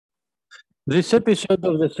This episode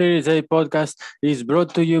of the Series A podcast is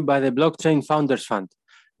brought to you by the Blockchain Founders Fund.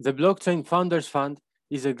 The Blockchain Founders Fund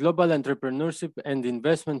is a global entrepreneurship and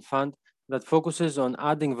investment fund that focuses on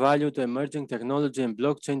adding value to emerging technology and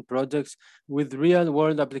blockchain projects with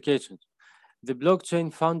real-world applications. The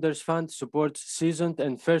Blockchain Founders Fund supports seasoned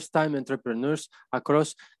and first-time entrepreneurs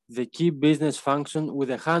across the key business function with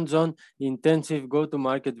a hands-on, intensive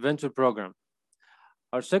go-to-market venture program.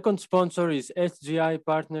 Our second sponsor is SGI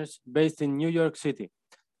Partners, based in New York City.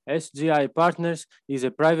 SGI Partners is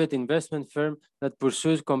a private investment firm that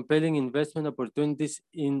pursues compelling investment opportunities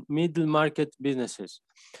in middle market businesses.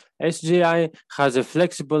 SGI has a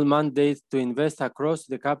flexible mandate to invest across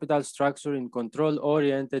the capital structure in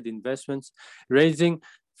control-oriented investments, ranging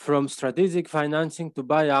from strategic financing to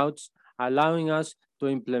buyouts, allowing us to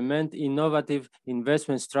implement innovative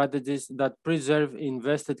investment strategies that preserve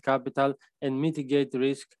invested capital and mitigate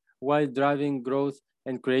risk while driving growth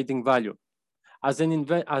and creating value. As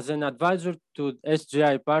an advisor to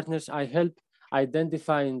SGI Partners, I help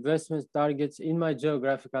identify investment targets in my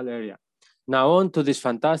geographical area. Now on to this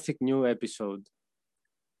fantastic new episode.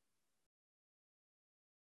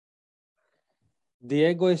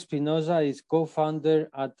 Diego Espinosa is co-founder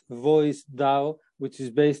at Voice DAO, which is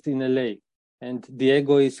based in LA. And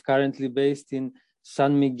Diego is currently based in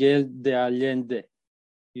San Miguel de Allende,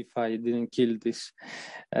 if I didn't kill this.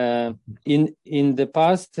 In the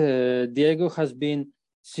past, Diego has been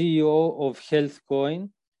CEO of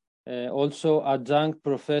HealthCoin, also adjunct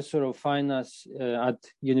professor of finance at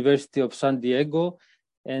University of San Diego,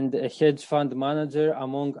 and a hedge fund manager,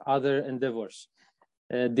 among other endeavors.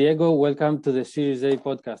 Diego, welcome to the Series A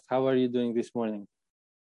podcast. How are you doing this morning?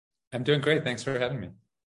 I'm doing great. Thanks for having me.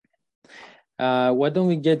 Why don't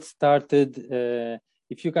we get started?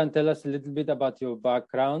 If you can tell us a little bit about your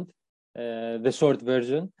background, the short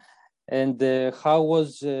version, and how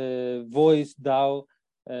was Voice DAO?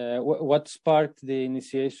 What sparked the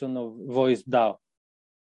initiation of Voice DAO?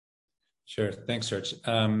 Sure. Thanks, Serge.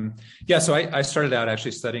 So I started out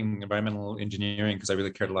actually studying environmental engineering because I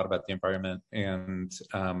really cared a lot about the environment, and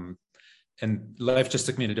life just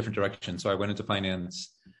took me in a different direction. So I went into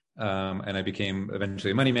finance. And I became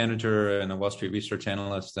eventually a money manager and a Wall Street research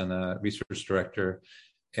analyst and a research director,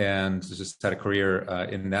 and just had a career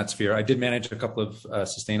in that sphere. I did manage a couple of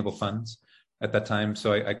sustainable funds at that time,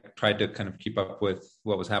 so I tried to kind of keep up with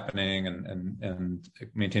what was happening and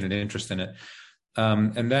maintain an interest in it.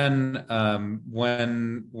 And then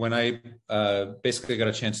when I basically got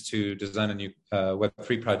a chance to design a new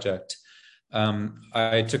Web3 project,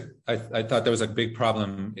 I thought there was a big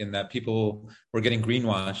problem in that people were getting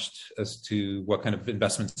greenwashed as to what kind of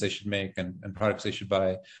investments they should make and products they should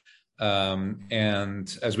buy.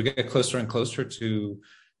 And as we get closer and closer to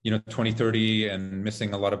 2030 and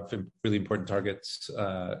missing a lot of really important targets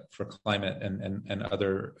for climate and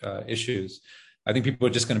other issues, I think people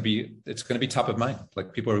are just it's going to be top of mind.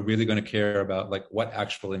 Like, people are really going to care about like what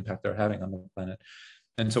actual impact they're having on the planet.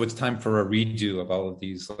 And so it's time for a redo of all of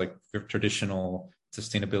these like traditional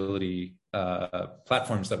sustainability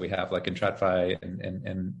platforms that we have, like in TradFi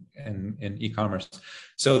and e-commerce.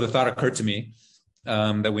 So the thought occurred to me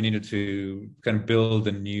that we needed to kind of build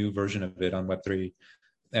a new version of it on Web3.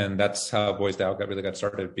 And that's how Voice DAO really got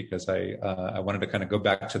started, because I wanted to kind of go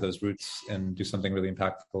back to those roots and do something really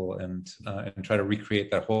impactful and try to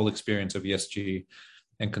recreate that whole experience of ESG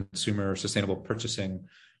and consumer sustainable purchasing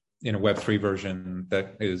in a Web3 version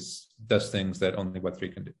that does things that only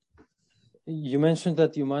Web3 can do. You mentioned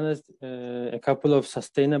that you managed a couple of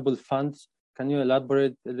sustainable funds. Can you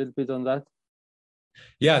elaborate a little bit on that?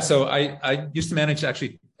 Yeah, so I used to manage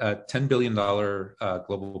actually a $10 billion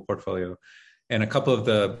global portfolio, and a couple of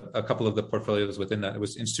the portfolios within that, it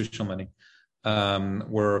was institutional money,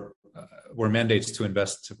 were mandates to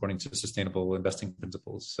invest according to sustainable investing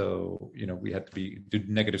principles. So, we had to do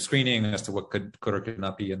negative screening as to what could or could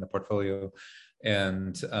not be in the portfolio.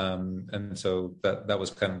 And so that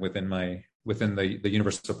was kind of within the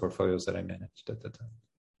universe of portfolios that I managed at the time.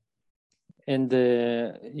 And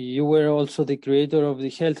you were also the creator of the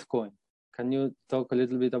HealthCoin. Can you talk a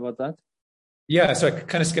little bit about that? Yeah, so I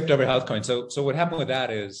kind of skipped over HealthCoin. So what happened with that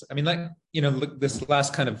is, this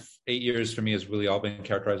last kind of 8 years for me has really all been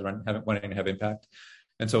characterized around wanting to have impact.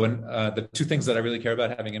 And so when the two things that I really care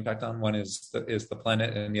about having impact on, one is the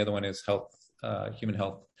planet, and the other one is health, human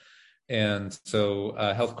health. And so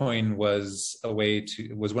HealthCoin was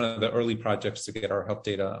one of the early projects to get our health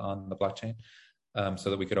data on the blockchain, so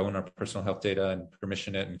that we could own our personal health data and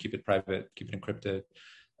permission it and keep it private, keep it encrypted.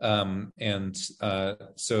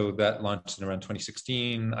 So that launched in around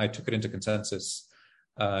 2016. I took it into consensus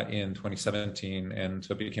in 2017, and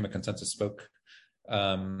so it became a consensus spoke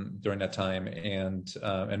during that time,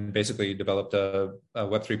 and basically developed a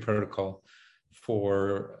Web3 protocol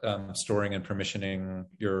for storing and permissioning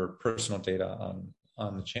your personal data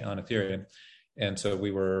on Ethereum. And so we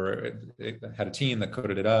had a team that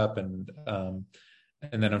coded it up, and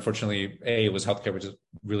then unfortunately, it was healthcare, which is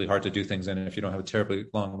really hard to do things in if you don't have a terribly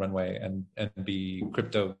long runway, and B,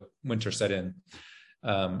 crypto winter set in.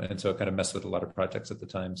 And so it kind of messed with a lot of projects at the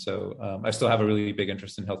time. So I still have a really big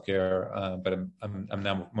interest in healthcare, but I'm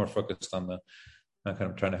now more focused on kind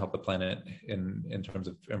of trying to help the planet in terms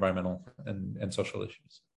of environmental and social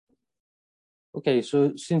issues. Okay,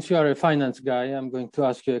 so since you are a finance guy, I'm going to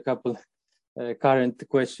ask you a couple current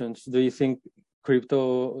questions. Do you think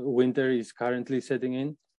crypto winter is currently setting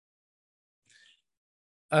in?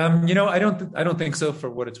 I don't think so, for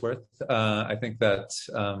what it's worth. I think that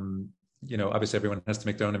obviously everyone has to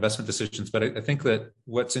make their own investment decisions, but I think that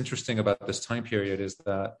what's interesting about this time period is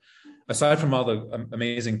that aside from all the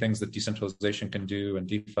amazing things that decentralization can do, and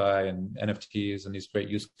DeFi and NFTs and these great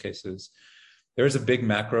use cases, there is a big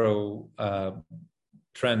macro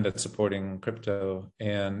trend that's supporting crypto,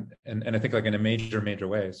 and I think like in a major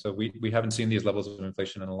way. So we haven't seen these levels of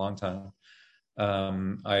inflation in a long time.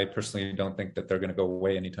 I personally don't think that they're going to go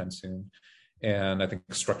away anytime soon. And I think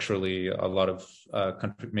structurally, a lot of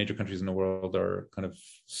major countries in the world are kind of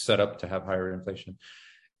set up to have higher inflation.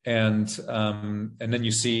 And then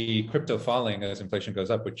you see crypto falling as inflation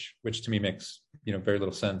goes up, which to me makes very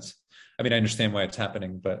little sense. I mean, I understand why it's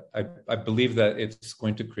happening, but I believe that it's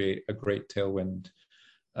going to create a great tailwind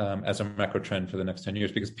as a macro trend for the next 10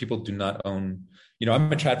 years, because people do not own.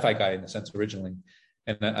 I'm a TradFi guy in a sense originally,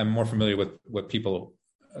 and I'm more familiar with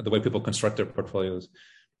the way people construct their portfolios,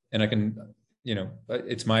 and I can.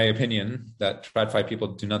 It's my opinion that TradFi people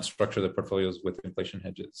do not structure their portfolios with inflation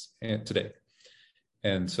hedges today.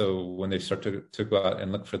 And so when they start to go out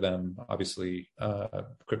and look for them, obviously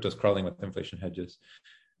crypto's crawling with inflation hedges.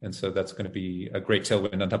 And so that's going to be a great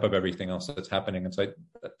tailwind on top of everything else that's happening. And so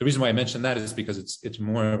the reason why I mentioned that is because it's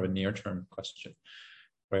more of a near-term question,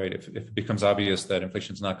 right? If it becomes obvious that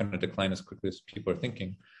inflation is not going to decline as quickly as people are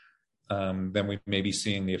thinking, then we may be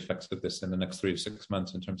seeing the effects of this in the next 3 to 6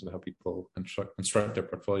 months in terms of how people construct their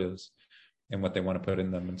portfolios and what they want to put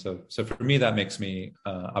in them. And so for me, that makes me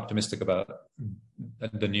optimistic about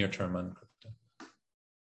the near term on crypto.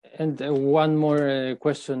 And one more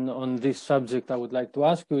question on this subject I would like to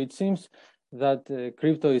ask you. It seems that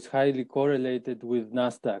crypto is highly correlated with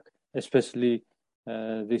NASDAQ, especially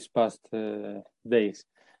these past days.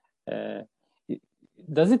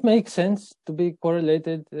 Does it make sense to be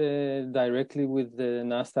correlated directly with the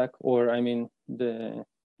NASDAQ, or the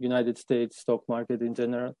United States stock market in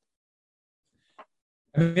general?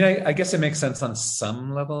 I mean, I guess it makes sense on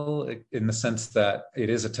some level, in the sense that it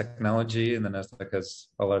is a technology, and the NASDAQ has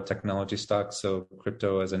a lot of technology stocks. So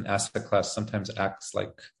crypto as an asset class sometimes acts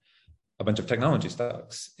like a bunch of technology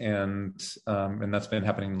stocks, and that's been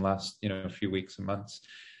happening in the last few weeks and months.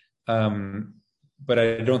 But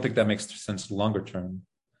I don't think that makes sense longer term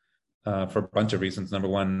for a bunch of reasons. Number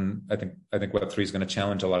one, I think Web3 is going to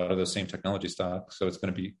challenge a lot of those same technology stocks. So it's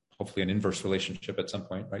going to be hopefully an inverse relationship at some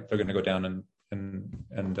point, right? They're going to go down and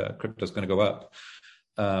crypto is going to go up.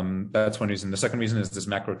 That's one reason. The second reason is this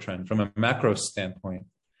macro trend. From a macro standpoint,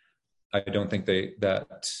 I don't think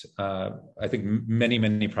I think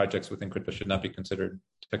many projects within crypto should not be considered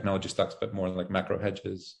technology stocks, but more like macro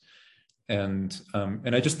hedges. And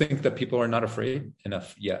I just think that people are not afraid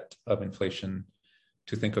enough yet of inflation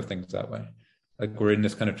to think of things that way. Like we're in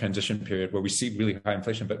this kind of transition period where we see really high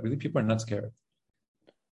inflation, but really people are not scared,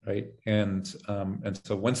 right? And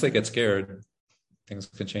so once they get scared, things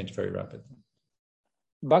can change very rapidly.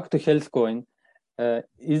 Back to HealthCoin,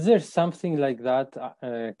 is there something like that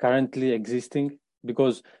currently existing?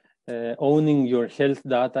 Because owning your health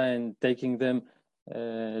data and taking them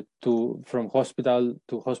from hospital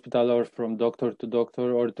to hospital, or from doctor to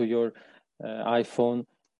doctor, or to your iPhone,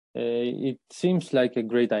 it seems like a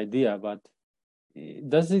great idea, but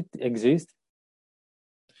does it exist?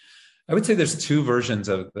 I would say there's two versions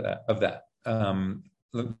of that.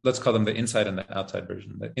 Let's call them the inside and the outside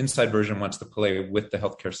version. The inside version wants to play with the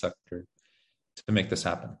healthcare sector to make this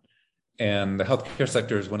happen. And the healthcare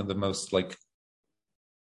sector is one of the most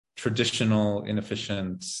traditional,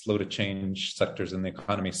 inefficient, slow to change sectors in the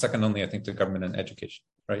economy, second only, I think, to government and education,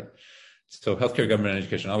 right? So healthcare, government, and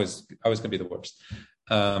education always going to be the worst.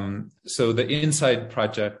 So the inside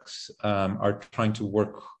projects are trying to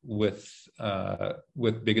work with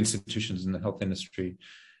big institutions in the health industry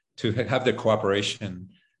to have their cooperation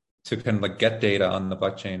to kind of get data on the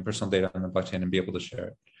blockchain, personal data on the blockchain, and be able to share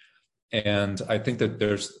it. And I think that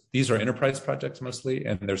these are enterprise projects mostly,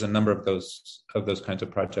 and there's a number of those kinds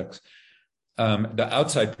of projects. The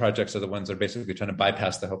outside projects are the ones that are basically trying to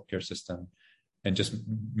bypass the healthcare system and just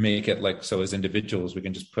make it like, so as individuals, we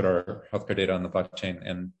can just put our healthcare data on the blockchain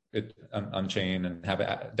and on chain and have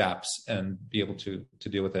dApps and be able to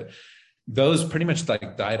deal with it. Those pretty much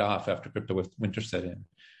like died off after crypto winter set in.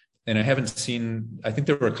 And I think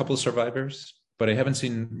there were a couple of survivors, but I haven't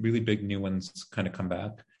seen really big new ones kind of come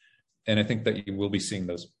back. And I think that you will be seeing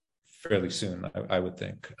those fairly soon, I would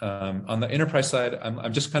think. On the enterprise side,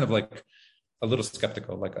 I'm just kind of like a little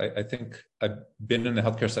skeptical. Like I think I've been in the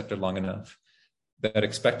healthcare sector long enough that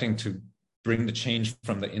expecting to bring the change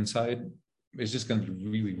from the inside is just going to be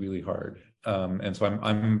really, really hard. And so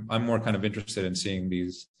I'm more kind of interested in seeing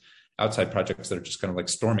these outside projects that are just kind of like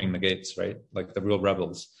storming the gates, right? Like the real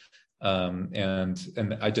rebels.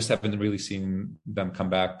 And I just haven't really seen them come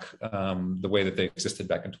back the way that they existed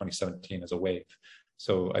back in 2017 as a wave.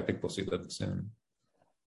 So I think we'll see them soon.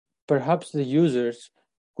 Perhaps the users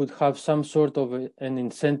could have some sort of an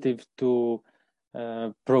incentive to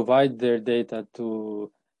provide their data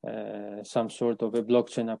to some sort of a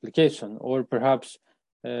blockchain application, or perhaps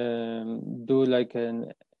do like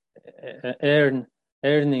an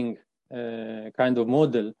earning kind of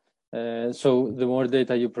model. So the more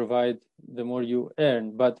data you provide, the more you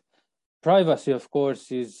earn. But privacy, of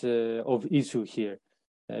course, is of issue here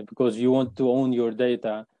because you want to own your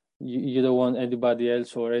data. You don't want anybody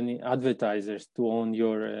else or any advertisers to own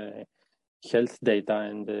your health data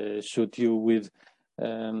and shoot you with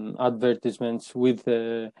advertisements with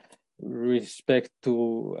respect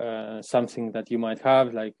to something that you might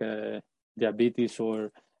have, like diabetes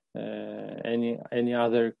or any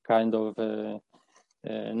other kind of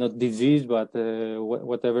not disease, but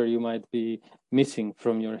whatever you might be missing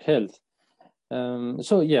from your health.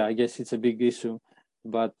 So yeah, I guess it's a big issue,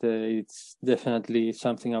 but it's definitely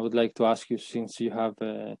something I would like to ask you, since you have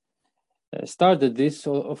started this.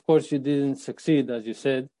 So of course you didn't succeed, as you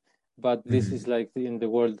said, but this is like in the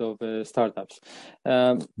world of startups.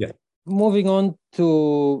 Yeah. Moving on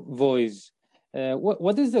to voice,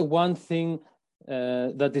 what is the one thing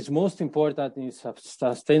that is most important in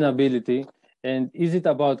sustainability? And is it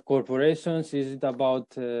about corporations? Is it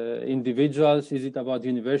about individuals? Is it about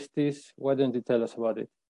universities? Why don't you tell us about it?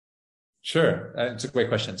 Sure, it's a great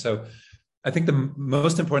question. So I think the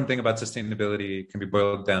most important thing about sustainability can be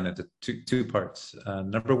boiled down into two parts.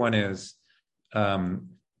 Number one is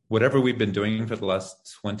whatever we've been doing for the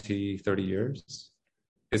last 20, 30 years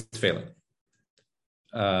is failing.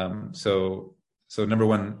 So number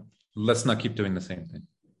one, let's not keep doing the same thing,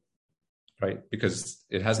 right? Because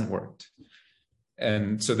it hasn't worked.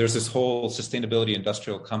 And so there's this whole sustainability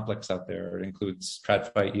industrial complex out there. It includes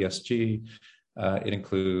TradFi ESG. It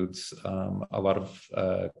includes a lot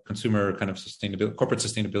of consumer kind of sustainability, corporate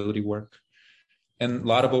sustainability work, and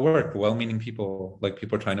laudable work, well-meaning people, like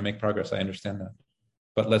people are trying to make progress. I understand that.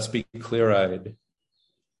 But let's be clear-eyed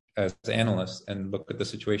as analysts and look at the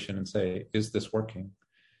situation and say, is this working?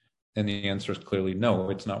 And the answer is clearly no,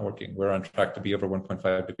 it's not working. We're on track to be over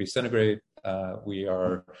 1.5 degrees centigrade. We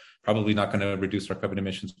are probably not going to reduce our carbon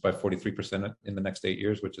emissions by 43% in the next 8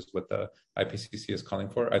 years, which is what the IPCC is calling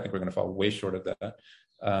for. I think we're going to fall way short of that,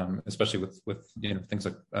 especially with things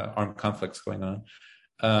like armed conflicts going on.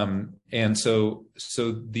 And so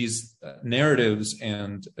these narratives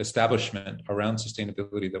and establishment around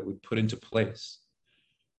sustainability that we put into place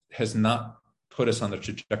has not put us on the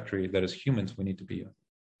trajectory that as humans we need to be on.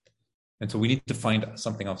 And so we need to find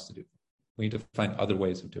something else to do. We need to find other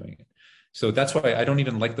ways of doing it. So that's why I don't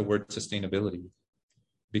even like the word sustainability,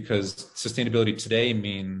 because sustainability today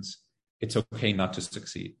means it's okay not to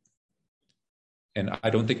succeed. And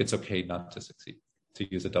I don't think it's okay not to succeed,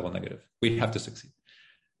 to use a double negative. We have to succeed.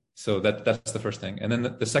 So that's the first thing. And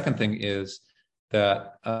then the second thing is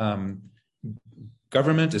that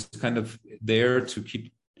government is kind of there to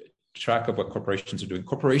keep track of what corporations are doing.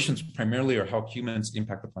 Corporations primarily are how humans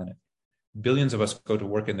impact the planet. Billions of us go to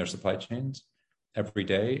work in their supply chains every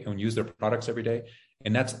day and use their products every day.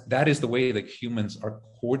 And that is the way that humans are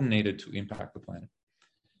coordinated to impact the planet.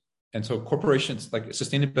 And so corporations, like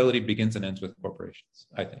sustainability begins and ends with corporations,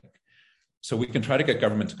 I think. So we can try to get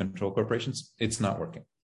government to control corporations. It's not working.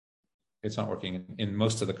 It's not working in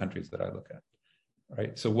most of the countries that I look at,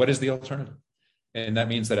 right? So what is the alternative? And that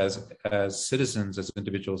means that as citizens, as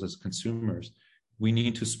individuals, as consumers, we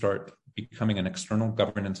need to start becoming an external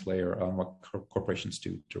governance layer on what corporations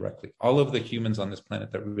do directly. All of the humans on this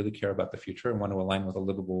planet that really care about the future and want to align with a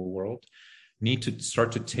livable world need to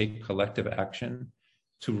start to take collective action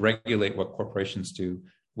to regulate what corporations do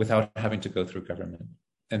without having to go through government.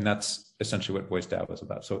 And that's essentially what Voice DAO is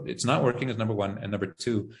about. So it's not working as number one. And number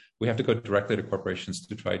two, we have to go directly to corporations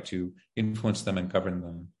to try to influence them and govern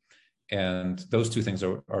them. And those two things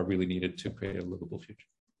are really needed to create a livable future.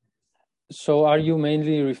 So are you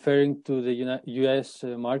mainly referring to the US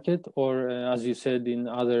market, or as you said, in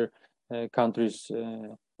other countries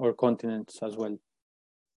or continents as well?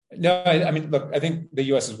 No, I mean, look, I think the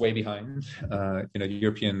US is way behind.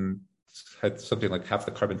 European had something like half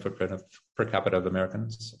the carbon footprint of per capita of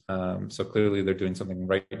Americans. So clearly they're doing something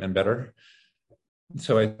right and better.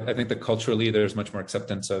 So I think that culturally there's much more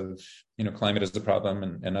acceptance of, climate as a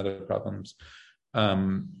problem and other problems.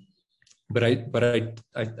 But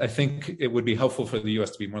I think it would be helpful for the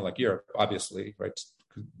US to be more like Europe, obviously, right?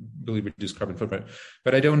 Really reduce carbon footprint.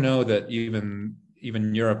 But I don't know that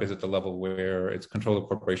even Europe is at the level where its control of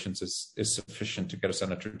corporations is sufficient to get us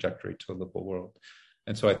on a trajectory to a livable world.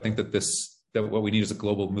 And so I think that what we need is a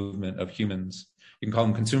global movement of humans. You can call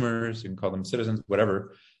them consumers, you can call them citizens,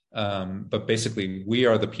 whatever. But basically, we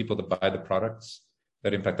are the people that buy the products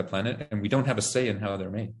that impact the planet, and we don't have a say in how they're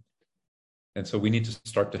made. And so we need to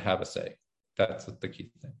start to have a say. That's the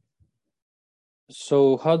key thing.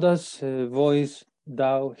 So how does Voice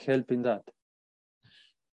DAO help in that?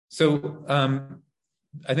 So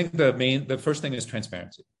I think the first thing is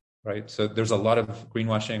transparency, right? So there's a lot of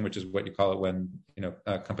greenwashing, which is what you call it when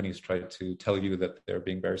companies try to tell you that they're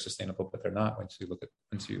being very sustainable, but they're not once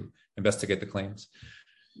you investigate the claims.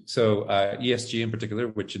 So ESG in particular,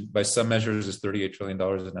 which by some measures is $38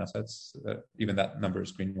 trillion in assets, even that number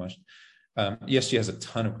is greenwashed. ESG has a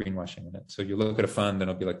ton of greenwashing in it. So you look at a fund and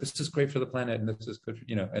it'll be like, this is great for the planet and this is good,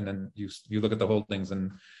 and then you look at the holdings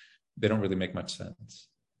and they don't really make much sense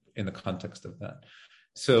in the context of that.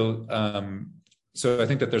 So I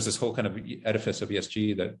think that there's this whole kind of edifice of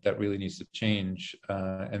ESG that really needs to change.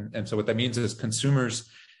 And so what that means is consumers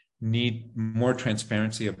need more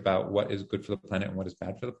transparency about what is good for the planet and what is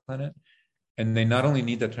bad for the planet. And they not only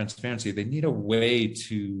need that transparency, they need a way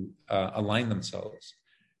to align themselves.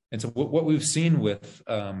 And so what we've seen with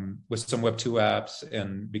some Web 2 apps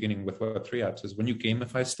and beginning with Web 3 apps is when you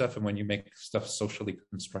gamify stuff and when you make stuff socially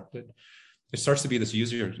constructed, it starts to be this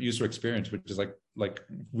user experience, which is like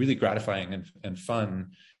really gratifying and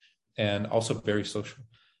fun, and also very social.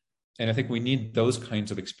 And I think we need those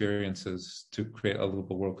kinds of experiences to create a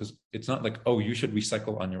livable world, because it's not like, oh, you should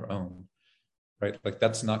recycle on your own, right? Like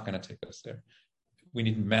that's not going to take us there. We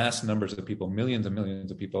need mass numbers of people, millions and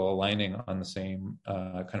millions of people aligning on the same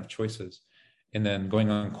kind of choices, and then going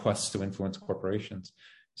on quests to influence corporations.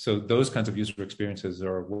 So those kinds of user experiences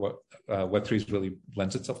are what Web3 really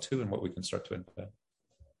lends itself to and what we can start to embed.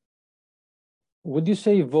 Would you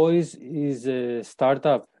say Voice is a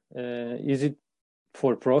startup? Is it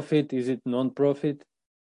for profit? Is it non-profit?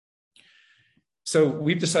 So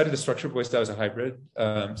we've decided to structure Voice DAO as a hybrid.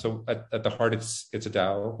 So at the heart, it's a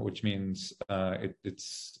DAO, which means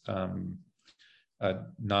it's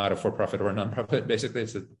not a for-profit or a non-profit. Basically,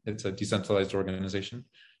 it's a decentralized organization,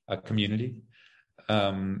 a community,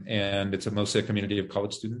 and it's mostly a community of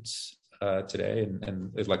college students today,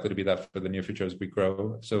 and is likely to be that for the near future as we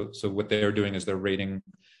grow. So what they're doing is they're rating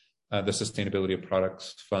the sustainability of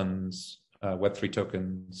products, funds, Web3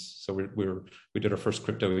 tokens. So we did our first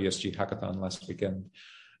crypto ESG hackathon last weekend,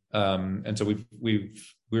 and so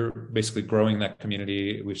we're basically growing that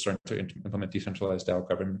community. We've started to implement decentralized DAO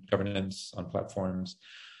governance on platforms,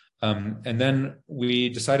 and then we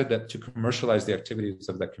decided that to commercialize the activities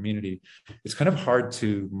of that community, it's kind of hard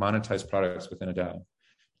to monetize products within a DAO,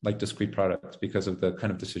 like discrete products, because of the kind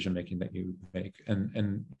of decision making that you make,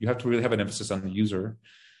 and you have to really have an emphasis on the user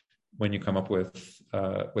when you come up with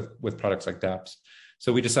products like dApps.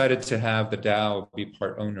 So we decided to have the DAO be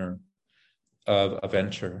part owner of a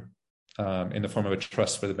venture in the form of a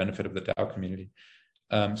trust for the benefit of the DAO community.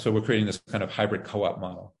 So we're creating this kind of hybrid co-op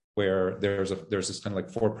model where there's this kind of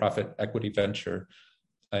like for-profit equity venture.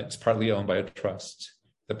 It's partly owned by a trust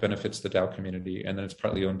that benefits the DAO community, and then it's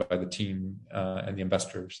partly owned by the team and the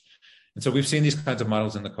investors. And so we've seen these kinds of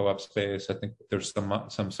models in the co-op space. I think there's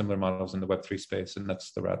some similar models in the Web3 space, and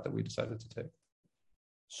that's the route that we decided to take.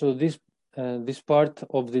 So this part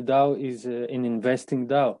of the DAO is an investing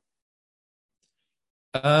DAO.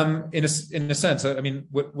 In a sense, I mean,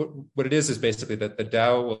 what it is basically that the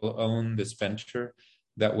DAO will own this venture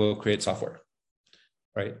that will create software,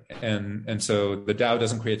 right? And so the DAO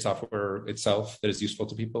doesn't create software itself that is useful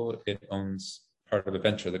to people. It owns part of a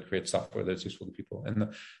venture that creates software that's useful to people.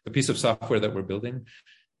 And the piece of software that we're building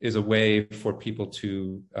is a way for people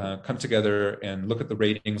to come together and look at the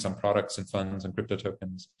ratings on products and funds and crypto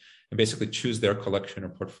tokens, and basically choose their collection or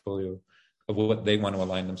portfolio of what they want to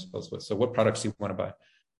align themselves with. So what products do you want to buy?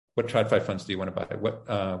 what TradFi funds do you want to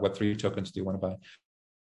buy? What three tokens do you want to buy?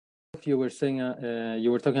 You were saying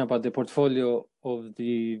you were talking about the portfolio of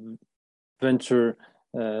the venture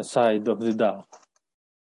side of the DAO.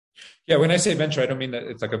 Yeah, when I say venture, I don't mean that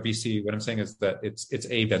it's like a VC. What I'm saying is that it's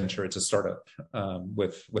a venture, it's a startup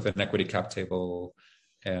with an equity cap table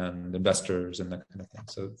and investors and that kind of thing.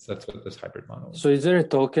 So that's what this hybrid model is. So is there a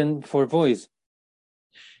token for Voice?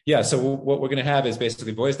 Yeah, so what we're going to have is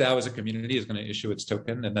basically Voice DAO as a community is going to issue its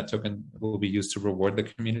token, and that token will be used to reward the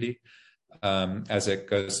community as it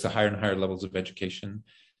goes to higher and higher levels of education.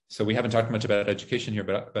 So we haven't talked much about education here,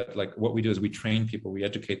 but like what we do is we train people, we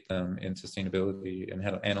educate them in sustainability and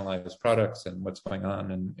how to analyze products and what's going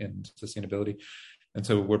on in sustainability. And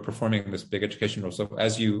so we're performing this big education role. So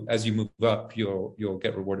as you move up, you'll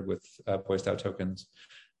get rewarded with Voice DAO tokens.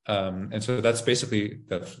 And so that's basically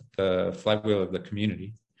the flywheel of the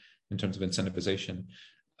community in terms of incentivization.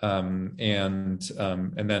 And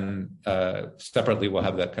then separately, we'll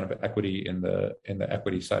have that kind of equity in the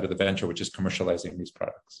equity side of the venture, which is commercializing these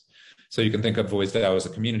products. So you can think of Voice DAO as a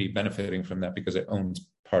community benefiting from that because it owns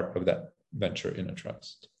part of that venture in a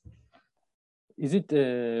trust. Is it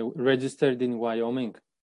registered in Wyoming?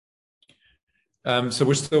 So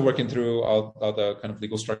we're still working through all the kind of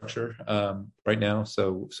legal structure right now.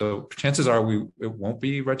 So chances are it won't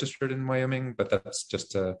be registered in Wyoming, but that's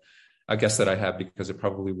just a guess that I have because it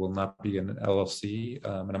probably will not be an LLC.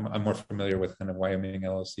 And I'm more familiar with kind of Wyoming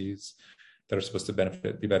LLCs that are supposed to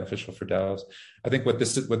be beneficial for DAOs. I think what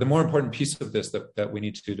the more important piece of this that we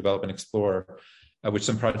need to develop and explore, which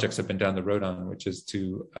some projects have been down the road on, which is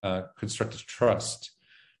to construct a trust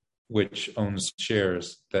which owns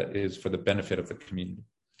shares that is for the benefit of the community.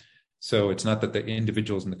 So it's not that the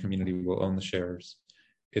individuals in the community will own the shares.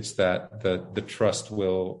 It's that the trust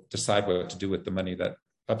will decide what to do with the money that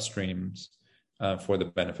upstreams for the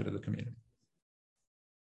benefit of the community.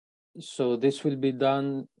 So this will be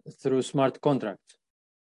done through smart contracts?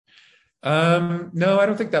 No, I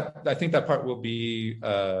don't think that. I think that part will be,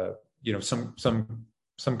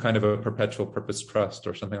 some kind of a perpetual purpose trust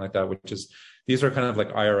or something like that, which is, these are kind of like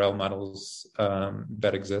IRL models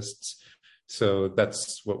that exists. So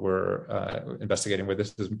that's what we're investigating with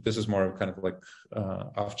this is more kind of like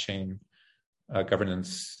off-chain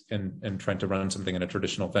governance and trying to run something in a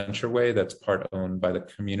traditional venture way that's part owned by the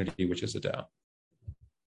community, which is a DAO.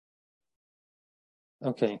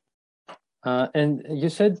 Okay. And you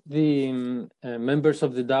said the members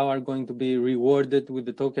of the DAO are going to be rewarded with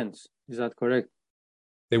the tokens. Is that correct?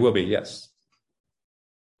 They will be, yes.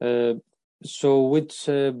 So which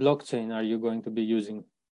blockchain are you going to be using?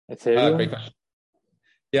 Ethereum? Great question.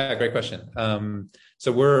 Yeah, great question.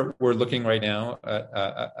 So we're looking right now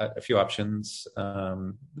at a few options.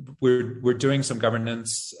 We're doing some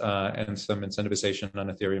governance and some incentivization on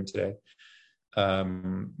Ethereum today,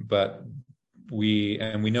 but we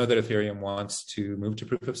know that Ethereum wants to move to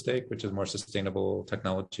proof of stake, which is more sustainable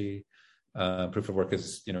technology. Proof of work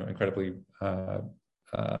is incredibly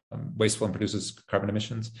wasteful and produces carbon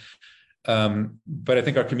emissions. But I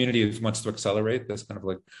think our community wants to accelerate this kind of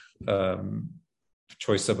like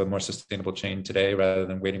choice of a more sustainable chain today, rather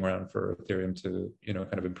than waiting around for Ethereum to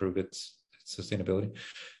kind of improve its sustainability.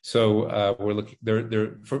 So we're looking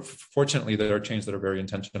there. Fortunately, there are chains that are very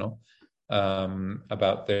intentional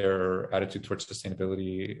about their attitude towards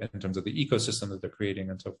sustainability in terms of the ecosystem that they're creating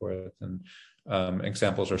and so forth. And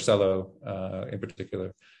examples are Celo in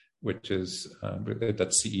particular, which is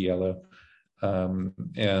that's CELO.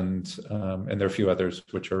 And there are a few others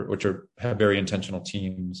which have very intentional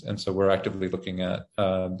teams, and so we're actively looking at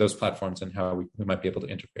those platforms and how we might be able to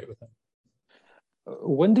integrate with them.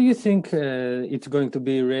 When do you think it's going to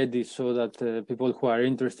be ready so that people who are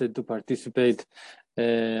interested to participate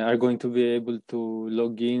are going to be able to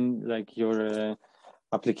log in, like your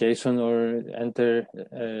application, or enter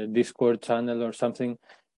a Discord channel or something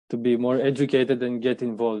to be more educated and get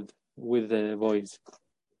involved with the Voice?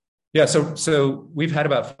 Yeah, so we've had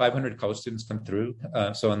about 500 college students come through.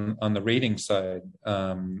 So on the rating side,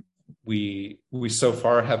 we so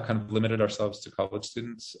far have kind of limited ourselves to college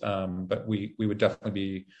students, but we would definitely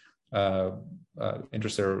be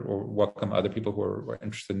interested or welcome other people who are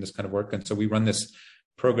interested in this kind of work. And so we run this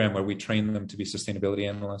program where we train them to be sustainability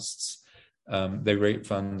analysts. They rate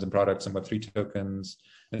funds and products and Web3 tokens.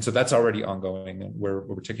 And so that's already ongoing. And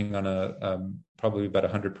we're taking on probably about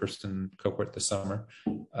 100-person cohort this summer.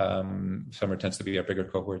 Summer tends to be our bigger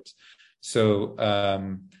cohorts. So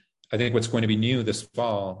I think what's going to be new this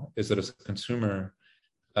fall is that as a consumer,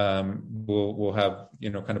 we'll have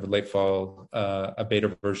kind of a late fall a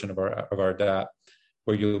beta version of our DApp,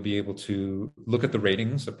 where you'll be able to look at the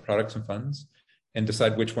ratings of products and funds and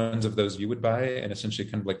decide which ones of those you would buy, and essentially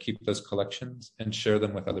kind of like keep those collections and share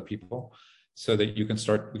them with other people, so that we can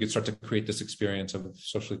start to create this experience of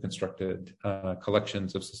socially constructed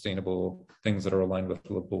collections of sustainable things that are aligned with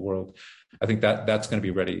the livable world. I think that's going to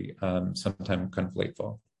be ready sometime kind of late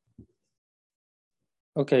fall.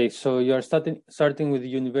 Okay, so you are starting with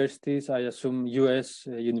universities, I assume US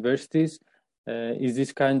universities. Is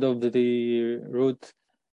this kind of the route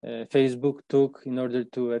Facebook took in order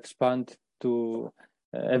to expand to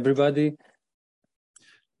everybody?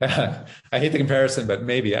 I hate the comparison, but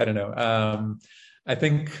maybe, I don't know. I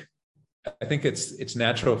think it's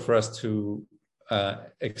natural for us to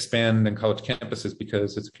expand in college campuses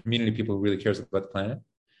because it's a community of people who really cares about the planet.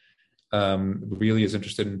 Really is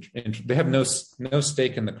interested in they have no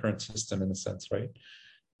stake in the current system in a sense, right?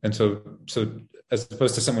 And so as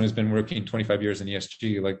opposed to someone who's been working 25 years in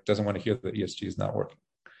ESG, like doesn't want to hear that ESG is not working.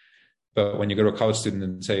 But when you go to a college student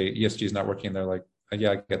and say ESG is not working, they're like,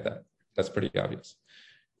 yeah, I get that. That's pretty obvious,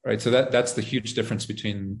 right? So that's the huge difference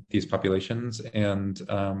between these populations, and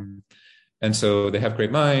so they have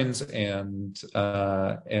great minds, and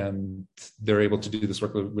they're able to do this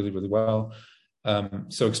work really, really well.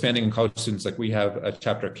 So expanding in college students, like we have a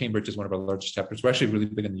chapter at Cambridge is one of our largest chapters. We're actually really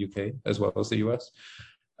big in the UK as well as the US.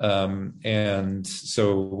 And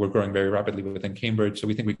so we're growing very rapidly within Cambridge. So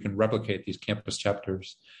we think we can replicate these campus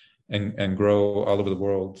chapters and grow all over the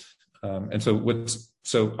world. And so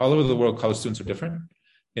all over the world, college students are different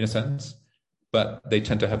in a sense, but they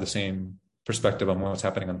tend to have the same perspective on what's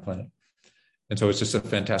happening on the planet. And so it's just a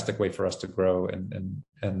fantastic way for us to grow and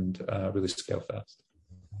really scale fast.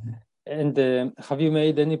 And have you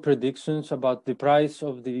made any predictions about the price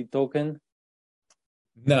of the token?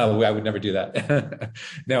 No, I would never do that.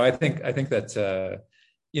 No, I think that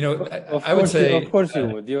I would say, of course you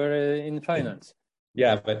would. You're in finance.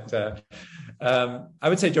 Yeah, but I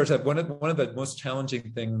would say, George, that one of the most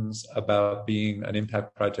challenging things about being an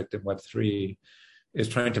impact project in Web3 is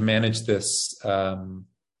trying to manage these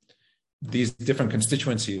different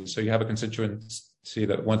constituencies. So you have a constituency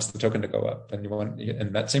that wants the token to go up,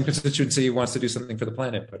 and that same constituency wants to do something for the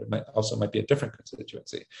planet, but it might be a different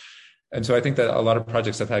constituency. And so I think that a lot of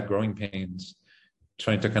projects have had growing pains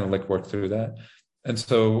trying to kind of like work through that. And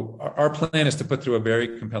so our plan is to put through a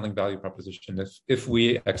very compelling value proposition. If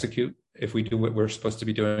we execute, if we do what we're supposed to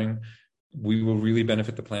be doing, we will really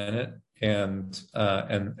benefit the planet, and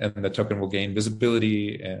the token will gain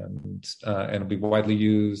visibility, and it'll be widely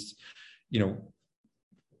used.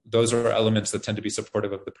 Those are elements that tend to be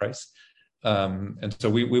supportive of the price. And so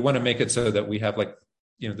we want to make it so that we have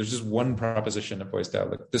there's just one proposition at Voice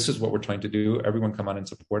DAO. Like, this is what we're trying to do. Everyone come on and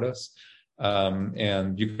support us.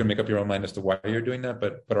 And you can make up your own mind as to why you're doing that.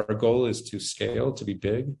 But our goal is to scale, to be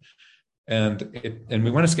big. And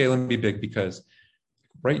we want to scale and be big because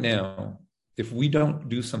right now, if we don't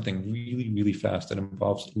do something really, really fast that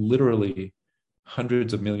involves literally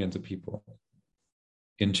hundreds of millions of people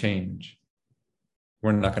in change,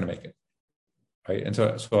 we're not going to make it. Right. And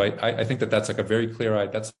so I think that's like a very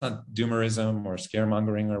clear-eyed, that's not doomerism or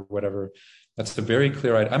scaremongering or whatever. That's a very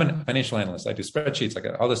clear-eyed, I'm a financial analyst. I do spreadsheets, I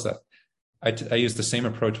got all this stuff. I use the same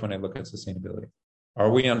approach when I look at sustainability. Are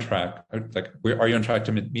we on track? Are you on track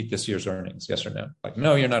to meet this year's earnings? Yes or no? Like,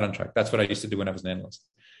 no, you're not on track. That's what I used to do when I was an analyst.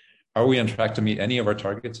 Are we on track to meet any of our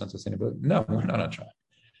targets on sustainability? No, we're not on track.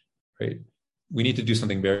 Right. We need to do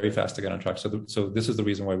something very fast to get on track. So this is the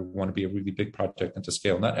reason why we want to be a really big project and to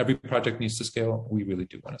scale. Not every project needs to scale. We really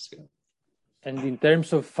do want to scale. And in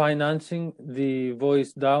terms of financing the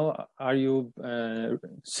Voice DAO, are you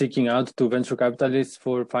seeking out to venture capitalists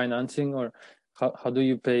for financing, or how do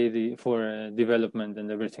you pay for development and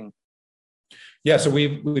everything? Yeah, so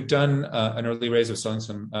we've done an early raise of selling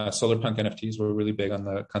some solarpunk NFTs. We're really big on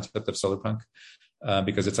the concept of solarpunk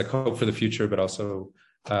because it's like hope for the future, but also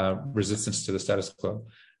resistance to the status quo,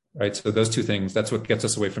 right? So those two things, that's what gets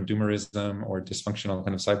us away from doomerism or dysfunctional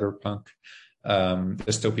kind of cyberpunk,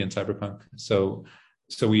 dystopian cyberpunk. So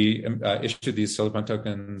we issued these solarpunk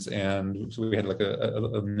tokens, and so we had like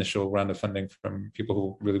an initial round of funding from people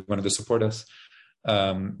who really wanted to support us.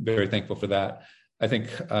 Very thankful for that. I think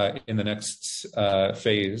in the next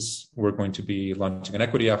phase, we're going to be launching an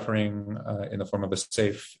equity offering in the form of a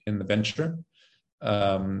SAFE in the venture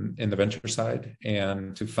side,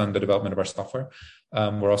 and to fund the development of our software.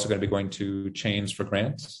 We're also going to be going to chains for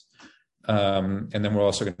grants. And then we're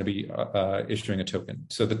also going to be issuing a token.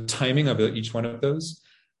 So the timing of each one of those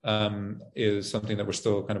is something that we're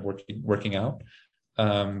still kind of working out.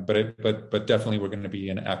 But definitely we're going to be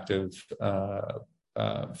in active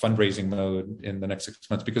fundraising mode in the next 6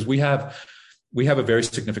 months, because we have we have a very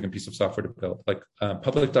significant piece of software to build, like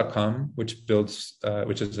public.com, which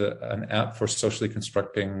is an app for socially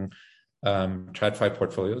constructing TradFi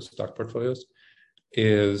portfolios, stock portfolios,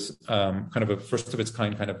 is kind of a first of its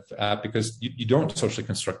kind kind of app, because you don't socially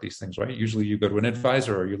construct these things, right? Usually you go to an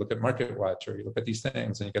advisor, or you look at MarketWatch, or you look at these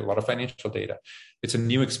things and you get a lot of financial data. It's a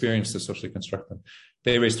new experience to socially construct them.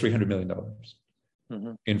 They raised $300 million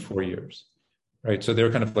in 4 years, right? So they're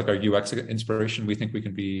kind of like our UX inspiration. We think we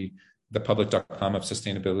can be the public.com of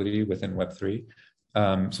sustainability within Web3.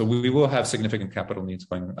 So we will have significant capital needs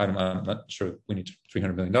going. I'm not sure we need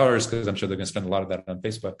 $300 million, because I'm sure they're going to spend a lot of that on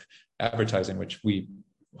Facebook advertising, which we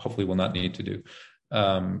hopefully will not need to do.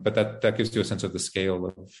 But that gives you a sense of the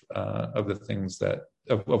scale of the things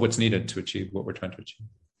of what's needed to achieve what we're trying to achieve.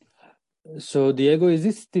 So Diego, is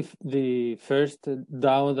this the first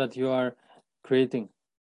DAO that you are creating?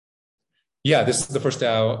 Yeah, this is the first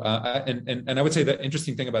DAO. And I would say the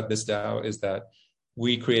interesting thing about this DAO is that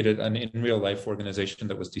we created an in real life organization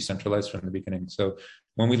that was decentralized from the beginning. So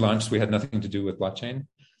when we launched, we had nothing to do with blockchain.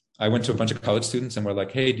 I went to a bunch of college students and we're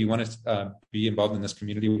like, hey, do you want to be involved in this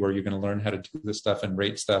community where you're going to learn how to do this stuff and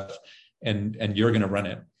rate stuff, and you're going to run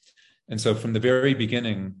it? And so from the very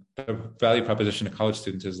beginning, the value proposition to college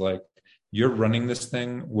students is like, you're running this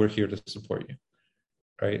thing, we're here to support you.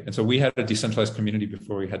 Right. And so we had a decentralized community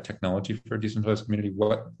before we had technology for a decentralized community.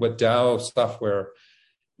 What DAO software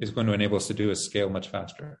is going to enable us to do is scale much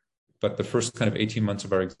faster. But the first kind of 18 months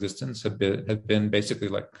of our existence have been basically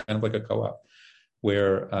like kind of like a co-op,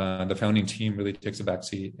 where the founding team really takes a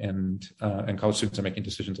backseat, and college students are making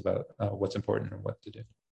decisions about what's important and what to do.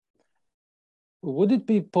 Would it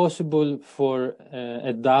be possible for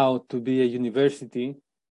a DAO to be a university,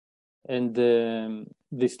 and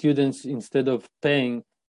the students, instead of paying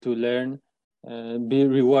to learn, be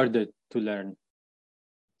rewarded to learn?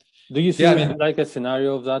 Do you see like a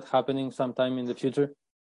scenario of that happening sometime in the future?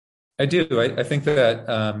 I do. I think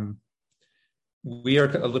that we are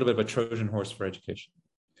a little bit of a Trojan horse for education.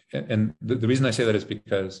 And the reason I say that is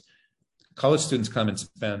because college students come and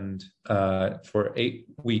spend for 8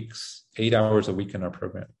 weeks, 8 hours a week in our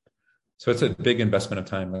program. So it's a big investment of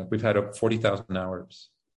time. Like, we've had 40,000 hours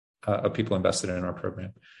of people invested in our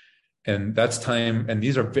program. And that's time. And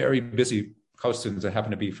these are very busy college students that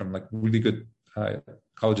happen to be from like really good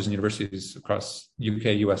colleges and universities across UK,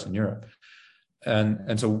 US, and Europe.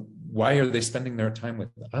 And so why are they spending their time with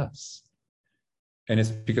us? And it's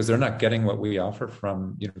because they're not getting what we offer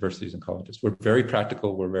from universities and colleges. We're very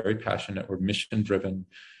practical, we're very passionate, we're mission driven,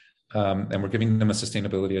 and we're giving them a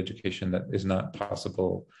sustainability education that is not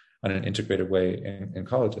possible on an integrated way in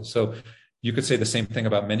colleges. So you could say the same thing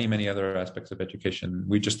about many, many other aspects of education.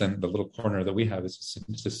 We just, then the little corner that we have is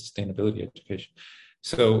sustainability education.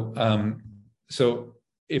 So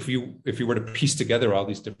if you were to piece together all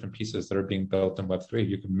these different pieces that are being built in Web3,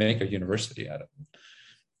 you can make a university out of it,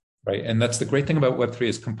 right? And that's the great thing about Web3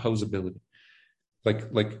 is composability.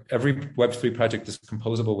 Like every Web3 project is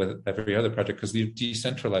composable with every other project, because they're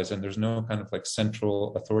decentralized and there's no kind of like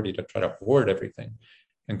central authority to try to hoard everything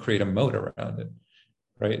and create a moat around it,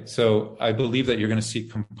 right? So I believe that you're going to see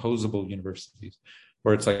composable universities,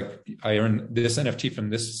 where it's like, I earn this NFT from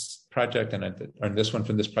this project, and I earn this one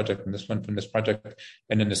from this project, and this one from this project,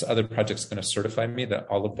 and then this other project's going to certify me that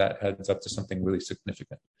all of that adds up to something really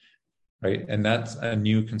significant, right? And that's a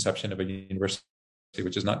new conception of a university,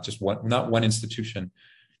 which is not just not one institution,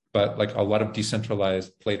 but like a lot of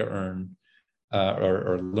decentralized play to earn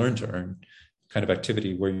or learn to earn kind of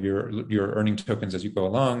activity, where you're earning tokens as you go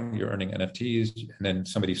along, you're earning NFTs, and then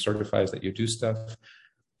somebody certifies that you do stuff.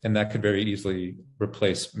 And that could very easily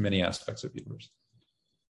replace many aspects of university.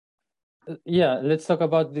 Yeah, let's talk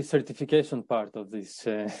about the certification part of this.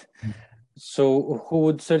 So who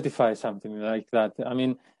would certify something like that? I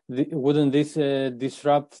mean, wouldn't this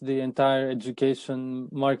disrupt the entire education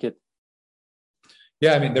market?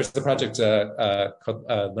 Yeah, I mean, there's the project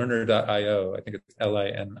called learner.io. I think it's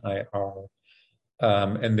LINIR.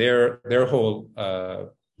 And their whole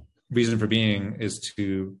reason for being is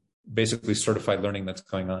to basically certify learning that's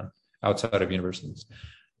going on outside of universities.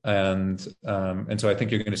 And so I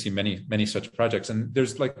think you're going to see many such projects. And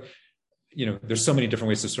there's there's so many different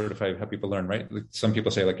ways to certify how people learn, right? Like, some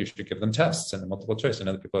people say like you should give them tests and multiple choice, and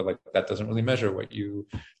other people are like, that doesn't really measure what you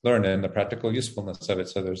learn and the practical usefulness of it.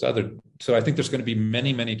 So I think there's going to be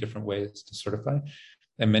many different ways to certify,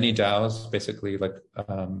 and many DAOs basically like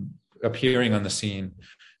appearing on the scene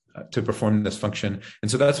to perform this function. And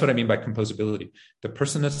so that's what I mean by composability. The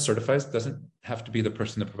person that certifies doesn't have to be the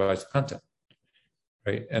person that provides the content,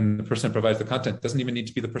 right? And the person that provides the content doesn't even need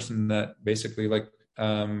to be the person that basically like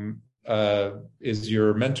is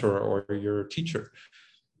your mentor or your teacher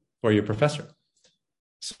or your professor,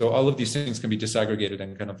 So all of these things can be disaggregated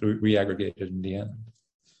and kind of reaggregated in the end.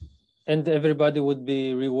 And everybody would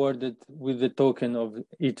be rewarded with the token of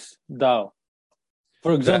each DAO.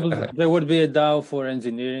 For example, Exactly. there would be a DAO for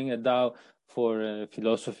engineering, a DAO for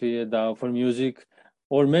philosophy, a DAO for music,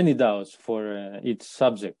 or many DAOs for each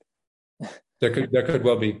subject. There could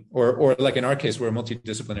well be, or like in our case, we're a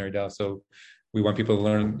multidisciplinary DAO, so we want people to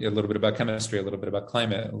learn a little bit about chemistry, a little bit about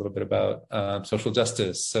climate, a little bit about social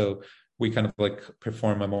justice. So we kind of like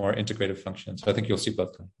perform a more integrative function. So I think you'll see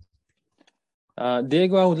both.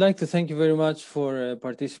 Diego, I would like to thank you very much for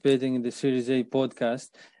participating in the Series A podcast.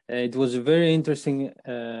 It was a very interesting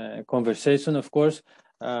conversation, of course.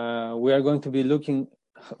 We are going to be looking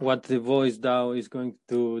what the Voice DAO is going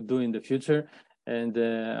to do in the future. And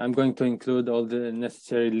I'm going to include all the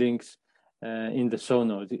necessary links in the show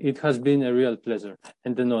notes. It has been a real pleasure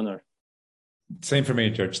and an honor. Same for me,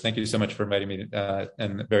 George. Thank you so much for inviting me,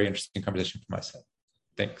 and a very interesting conversation for myself.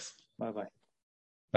 Thanks. Bye-bye.